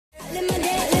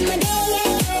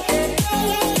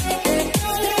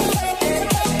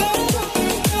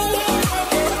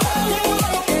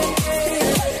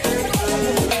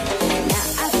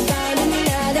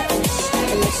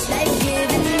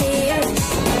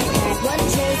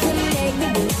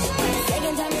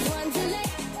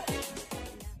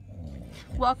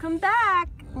welcome back.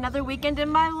 Another weekend in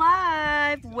my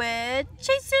life with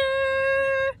Chaser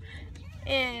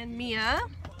and Mia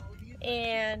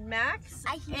and Max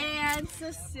and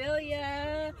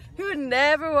Cecilia, who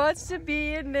never wants to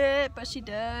be in it, but she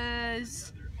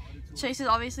does. Chase is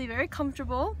obviously very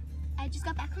comfortable. I just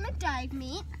got back from a dive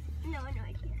meet. No one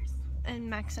cares. And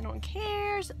Max, no one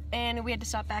cares. And we had to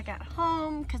stop back at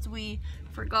home because we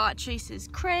forgot Chase's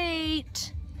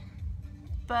crate.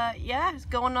 But yeah, it's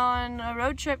going on a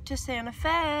road trip to Santa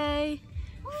Fe.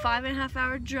 5.5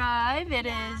 hour drive. It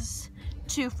is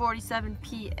 2:47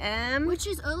 p.m. Which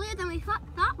is earlier than we thought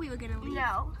we were gonna leave.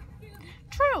 No.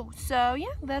 True. So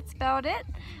yeah, that's about it.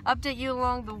 Update you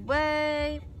along the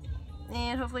way.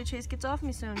 And hopefully Chase gets off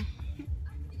me soon.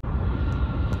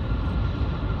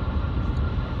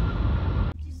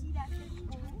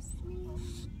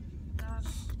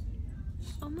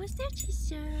 Almost there,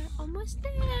 Chaser. Almost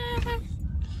there.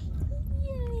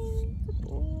 Yay, good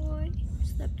boy.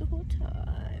 Slept the whole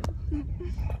time.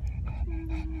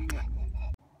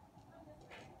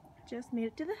 Just made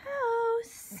it to the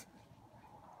house.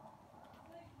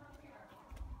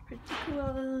 Pretty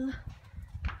cool.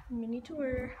 Mini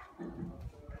tour.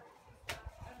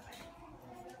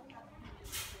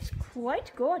 It's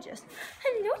quite gorgeous.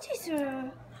 Hello,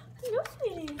 Chaser. Hello,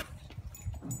 sweetie.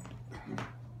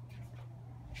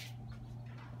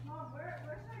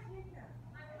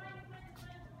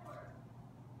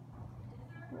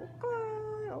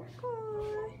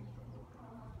 Okay.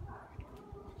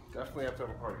 Definitely have to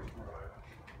have a party.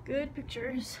 Good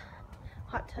pictures.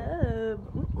 Hot tub.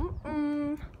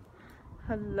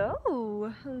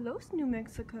 Hello. Hello, New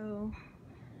Mexico.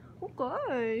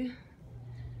 Okay.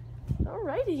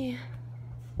 Alrighty.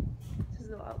 This is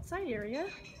the outside area.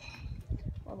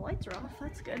 All the lights are off.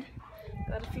 That's good.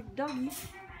 Gotta feed the doggies.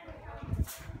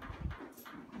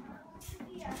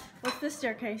 What's this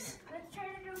staircase? Let's try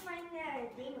to go find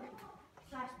the demon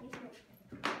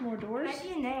 /basement. More doors? Might be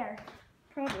in there.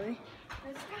 Probably.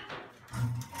 Let's go.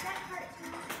 That part's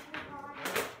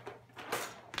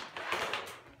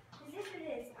Yes, it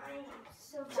is. I am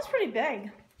so This is pretty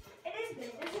big. It is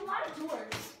big. There's a lot of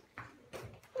doors.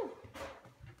 Ooh.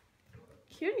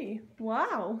 Cutie.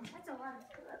 Wow. That's a lot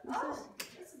of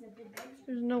this is a big bed.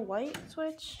 There's no light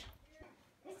switch.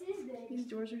 This is big. These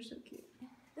doors are so cute.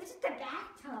 This is the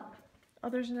bathtub. Oh,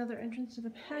 there's another entrance to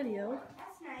the patio.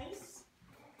 That's nice.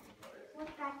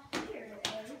 What's back here,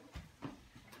 eh?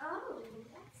 Oh,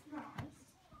 that's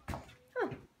nice. Huh.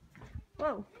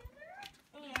 Whoa.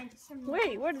 And some.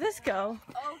 Wait, where did this go?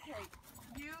 Okay,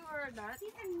 you are not.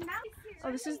 See the mouse here.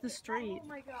 Oh, this is the street. Oh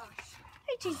my gosh.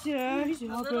 Hey, Chaser. He's A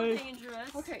little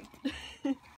dangerous. Okay.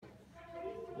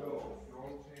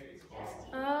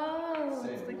 Oh,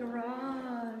 it's the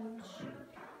garage.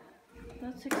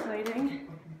 That's exciting.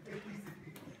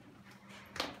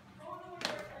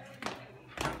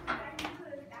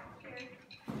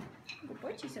 Good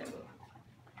boy, Chaser. Do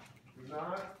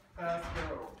not pass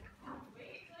go.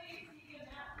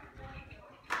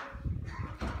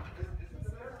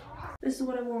 This is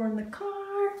what I wore in the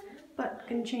car, but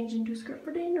gonna change into a skirt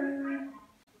for dinner.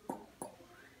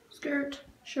 Skirt,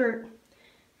 shirt,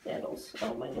 sandals.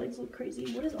 Oh, my legs look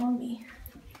crazy. What is on me?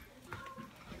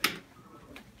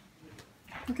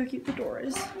 Look how cute the door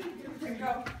is.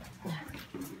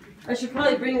 I should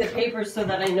probably bring the papers so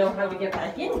that I know how to get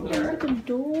back in here. The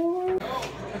door.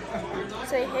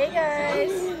 Say hey,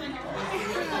 guys.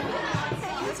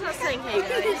 That's not saying hey,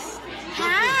 guys.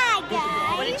 Hi,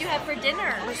 guys. What did you have for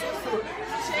dinner?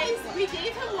 Chase, we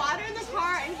gave him water in the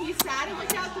car and he sat and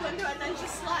looked out the window and then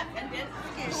just slept and didn't.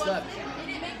 Slept.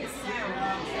 He didn't make a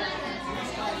sound.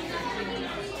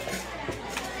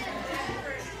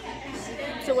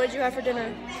 So what did you have for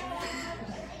dinner?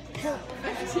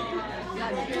 That's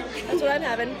what I'm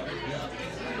having.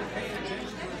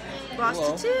 Lost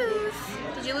a tooth.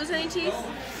 Did you lose any teeth?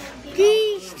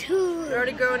 These two. They're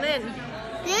already growing in.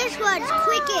 This one's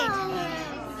quicken.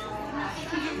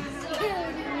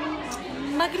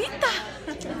 Margarita.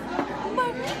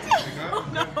 Margarita. Oh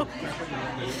no.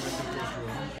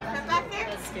 Step back there.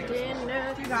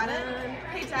 Dinner. You got it?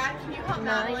 Hey, Dad, can you help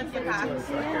Madeline get back?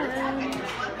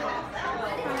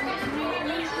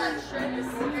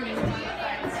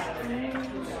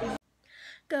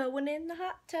 Going in the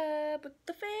hot tub with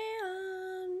the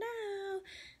fan now.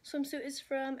 Swimsuit is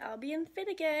from Albion Fit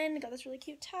Again. Got this really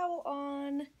cute towel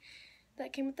on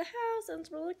that came with the house and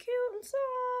it's really cute and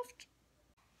soft.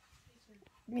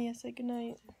 Mia, say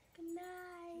goodnight. Good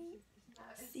night.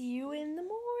 See you in the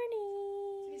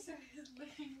morning. Chaser is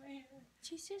licking my hair.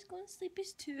 Chaser's going to sleep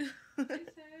his too. Chaser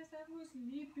is almost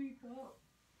sleeping.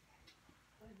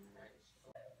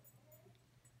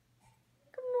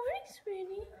 Good morning,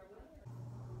 sweetie.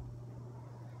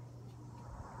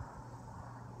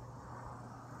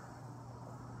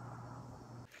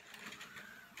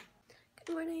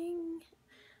 Good morning.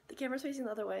 The camera's facing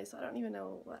the other way, so I don't even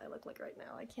know what I look like right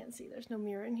now. I can't see. There's no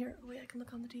mirror in here. Oh wait, I can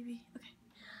look on the TV. Okay.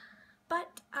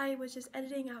 But I was just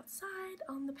editing outside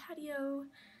on the patio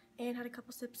and had a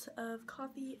couple sips of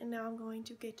coffee, and now I'm going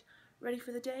to get ready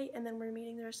for the day, and then we're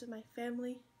meeting the rest of my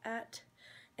family at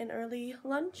an early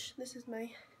lunch. This is my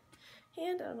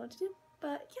hand. I don't know what to do,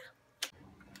 but yeah.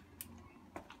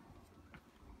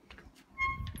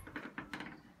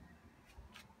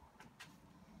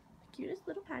 Cutest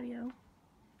little patio.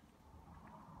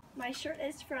 My shirt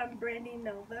is from Brandy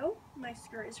Novo. My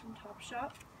skirt is from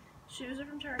Topshop. Shoes are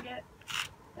from Target.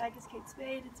 Bag is Kate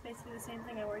Spade. It's basically the same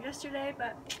thing I wore yesterday,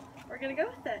 but we're gonna go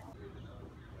with it.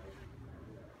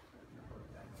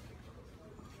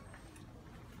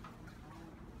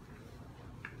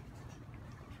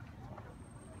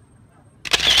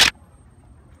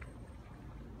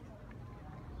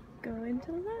 Going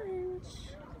to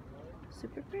lunch.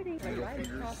 Super pretty.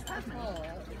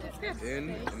 In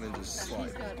and then just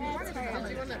slide.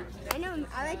 I know,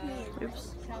 I like me.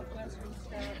 Oops.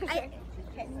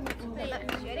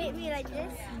 Ready? Me like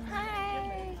this.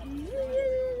 Hi.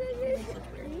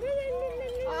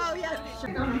 Oh yeah.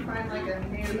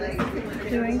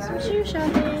 Doing some shoe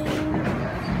shopping.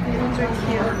 These ones are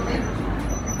cute.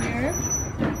 Here.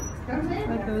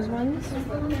 Like those ones.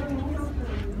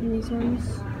 And these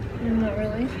ones. Not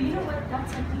really.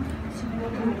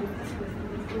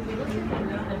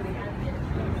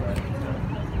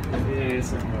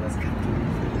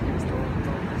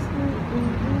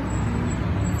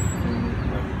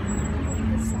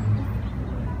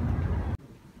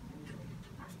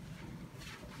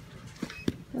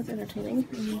 That's entertaining.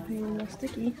 And a little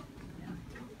sticky.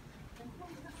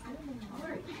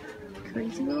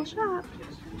 Crazy little shop.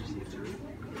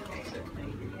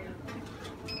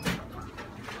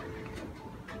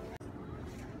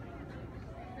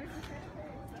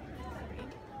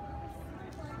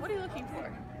 What are you looking for?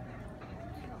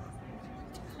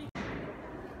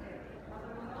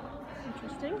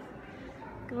 Interesting.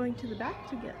 Going to the back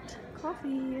to get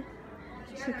coffee.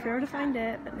 Took forever to find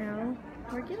it, but now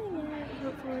we're getting it,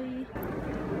 hopefully.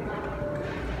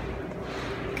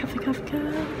 Coffee, coffee,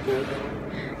 coffee.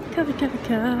 Coffee, coffee,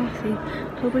 coffee.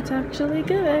 Hope it's actually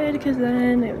good, because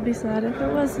then it would be sad if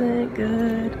it wasn't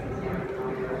good.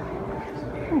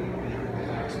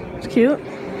 It's cute.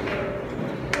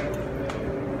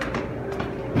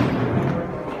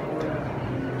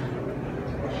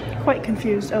 Quite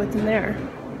confused. Oh, it's in there.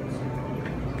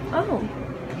 Oh,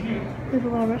 we have a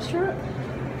little restaurant.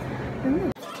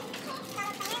 Mm.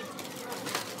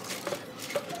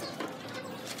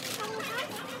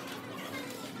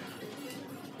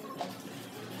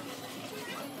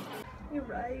 You're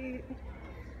right.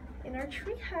 In our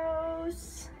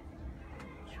treehouse.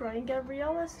 Trying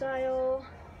Gabriella style.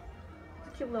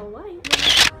 Cute little light.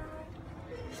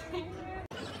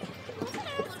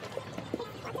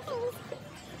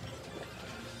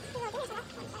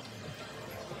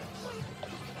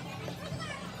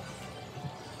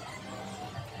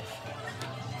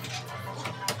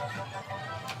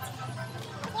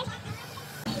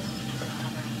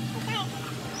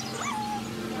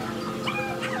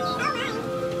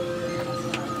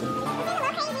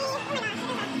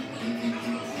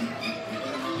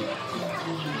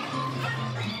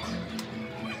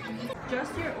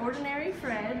 Just your ordinary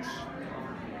fridge.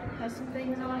 Has some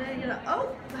things on it. You know.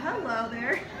 Oh, hello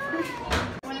there. Let's go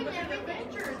through the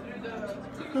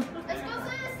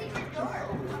secret door.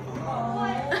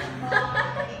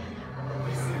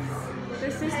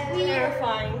 This is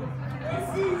terrifying. This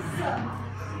is.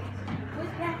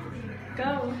 Where's Dad?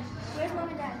 Go. Where's Mom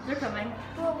and Dad? They're coming.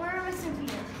 Well, where are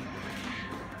Sophia?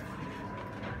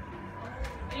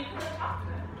 You could have talked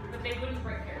to them, but they wouldn't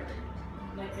break here.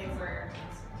 Like they were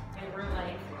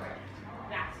like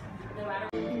that. No matter.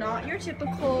 Not your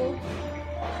typical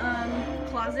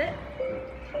closet.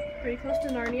 Pretty close to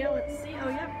Narnia. Let's see. Oh,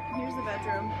 yep. Here's the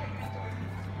bedroom.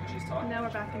 She's talking. Now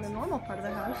we're back in the normal part of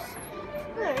the house.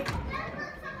 Alright.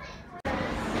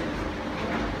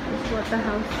 This is what the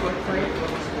house looks like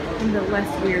in the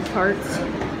less weird parts.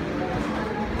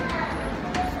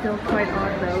 Still quite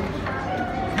odd though.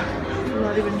 I'm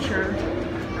not even sure.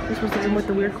 This was the room with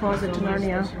the weird closet to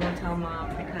Narnia.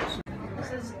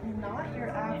 This is not your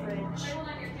average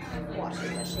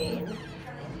washing machine.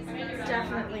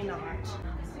 Definitely not.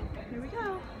 Here we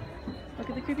go. Look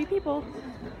at the creepy people.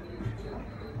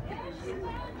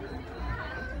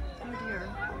 Oh dear.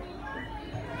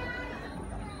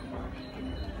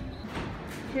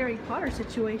 Harry Potter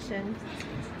situation.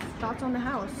 thoughts on the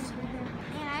house?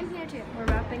 And I'm here too. We're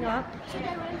wrapping up. Should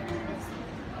I run through this?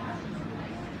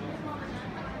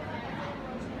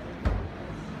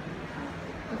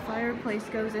 The fireplace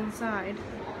goes inside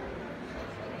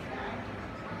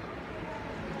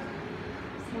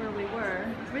where we were.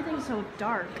 Everything's so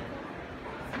dark.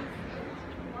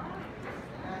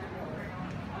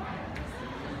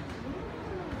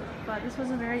 But this was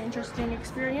a very interesting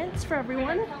experience for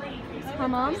everyone. Huh,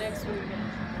 Mom?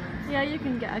 Yeah, you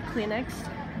can get a Kleenex.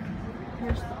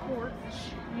 Here's the porch,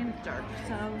 and it's dark,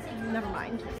 so never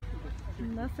mind.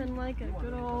 Nothing like a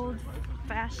good old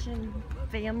fashioned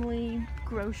family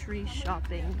grocery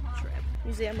shopping trip.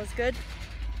 Museum was good.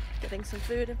 Getting some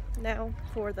food now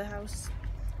for the house,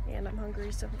 and I'm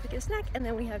hungry, so hopefully get a snack, and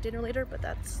then we have dinner later, but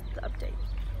that's the update.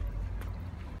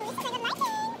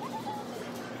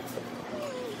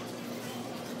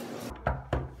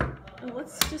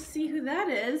 Let's just see who that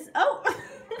is. Oh!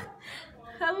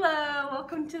 Hello,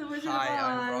 welcome to the Wizard of Oz. Hi,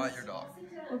 I'm Rod, your dog.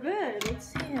 Oh good, let's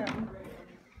see him.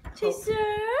 Chaser!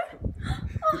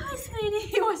 Oh, hi sweetie,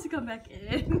 he wants to come back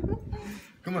in.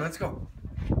 Come on, let's go.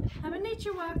 Have a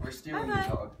nature walk. We're stealing Bye-bye. the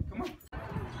dog. Come on.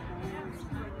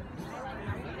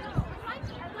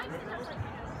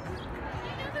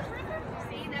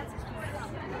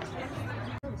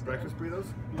 Breakfast burritos?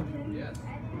 Yes.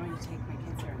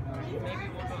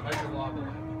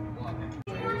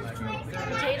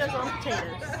 Potatoes on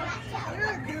potatoes.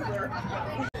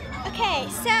 Okay,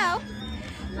 so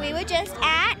we were just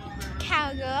at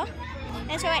Cowgirl,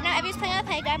 and so right now everybody's playing on the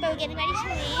playground, but we're getting ready to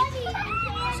leave.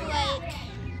 So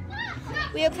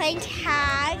like, we were playing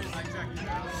tag.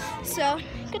 So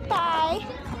goodbye.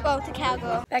 Go to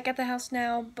Cowgirl. Back at the house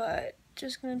now, but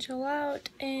just gonna chill out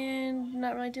and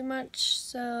not really do much.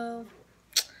 So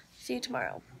see you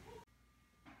tomorrow.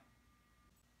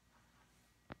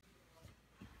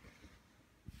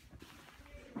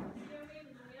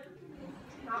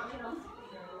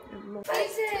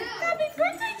 Happy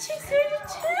birthday, Chaser, you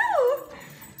too!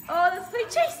 Oh, let's play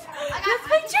Chase! Let's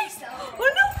play Chase! Oh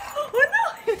no! Oh no!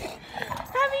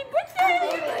 Happy birthday!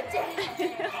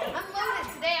 I'm loaded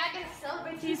today. I get to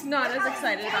celebrate. He's not as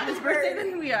excited about his birthday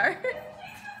than we are.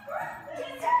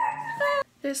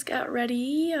 Just got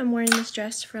ready. I'm wearing this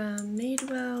dress from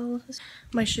Madewell.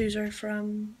 My shoes are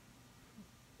from,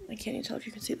 I can't even tell if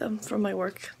you can see them, from my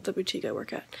work, the boutique I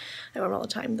work at. I wear them all the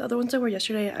time. The other ones I wore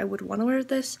yesterday, I would want to wear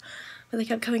this, but they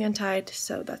kept coming untied,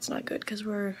 so that's not good because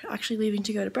we're actually leaving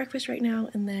to go to breakfast right now,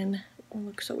 and then it'll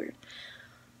look so weird.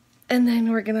 And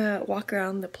then we're gonna walk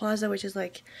around the plaza, which is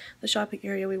like the shopping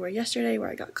area we were yesterday where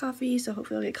I got coffee, so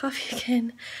hopefully I'll get coffee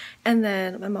again. And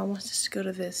then my mom wants us to go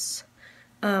to this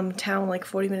town like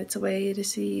 40 minutes away to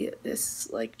see this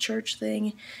like church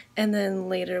thing, and then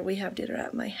later we have dinner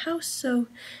at my house, so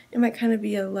it might kind of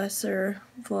be a lesser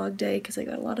vlog day because I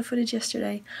got a lot of footage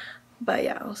yesterday, but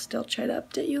yeah, I'll still try to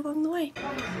update you along the way.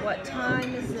 What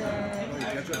time is it?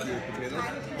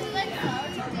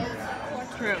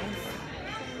 True.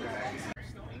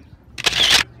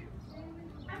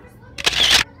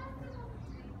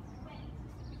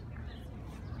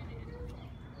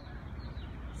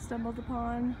 Stumbled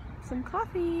upon some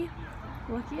coffee.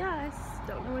 Lucky us.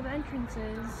 Don't know where the entrance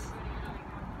is.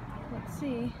 Let's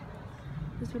see.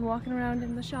 Just been walking around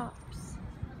in the shops.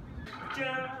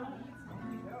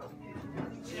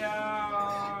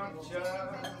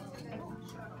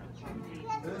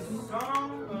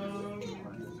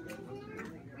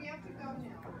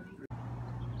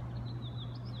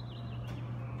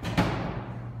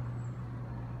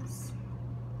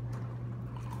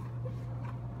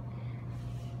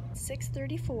 It's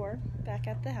 6:34 back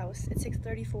at the house. It's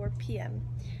 6:34 p.m.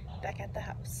 back at the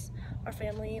house. Our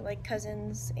family, like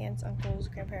cousins, aunts, uncles,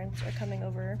 grandparents, are coming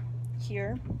over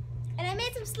here. And I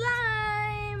made some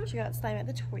slime. She got slime at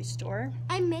the toy store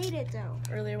I made it though.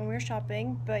 earlier when we were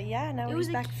shopping, but yeah, now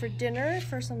we're back for dinner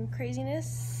for some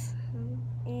craziness.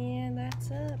 And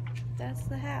that's up. That's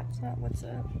the haps, not what's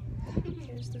up.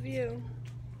 Here's the view.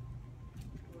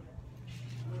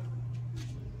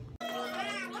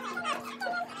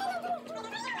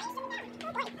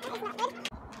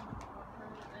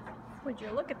 Would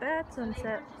you look at that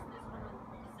sunset?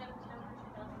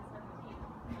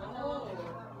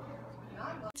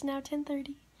 It's now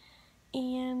 10:30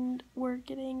 and we're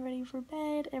getting ready for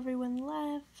bed. Everyone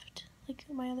left, like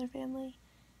my other family.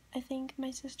 I think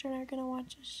my sister and I are gonna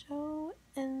watch a show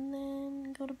and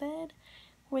then go to bed.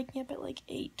 We're waking up at like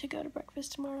 8 to go to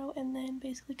breakfast tomorrow and then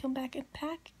basically come back and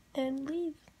pack and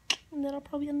leave. And then I'll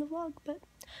probably end the vlog, but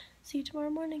see you tomorrow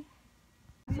morning.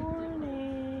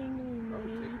 Morning,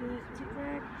 we made it to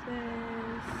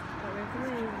breakfast. Oh, we're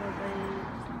late.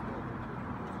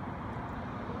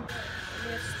 We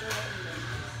have school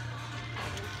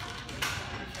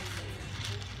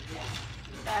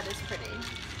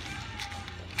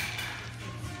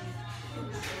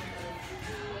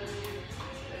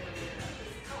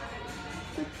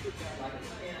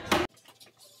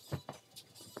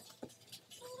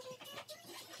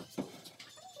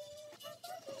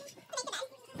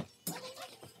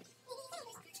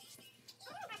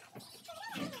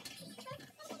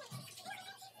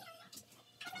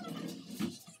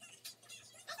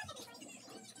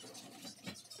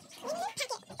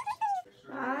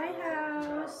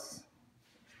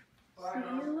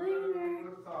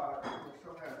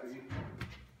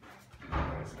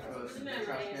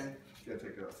trash can. You gotta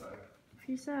take it outside.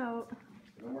 Peace out.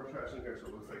 No more trash in here, so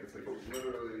it looks like it's like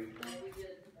literally.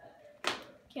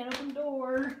 Can't open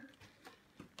door.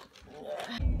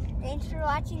 Thanks for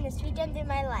watching the sweet end of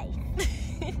my life.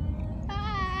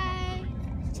 Bye.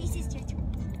 Jesus says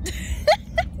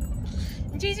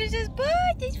Jesus says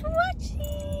bye. Thanks for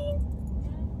watching.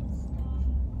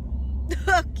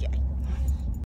 Okay.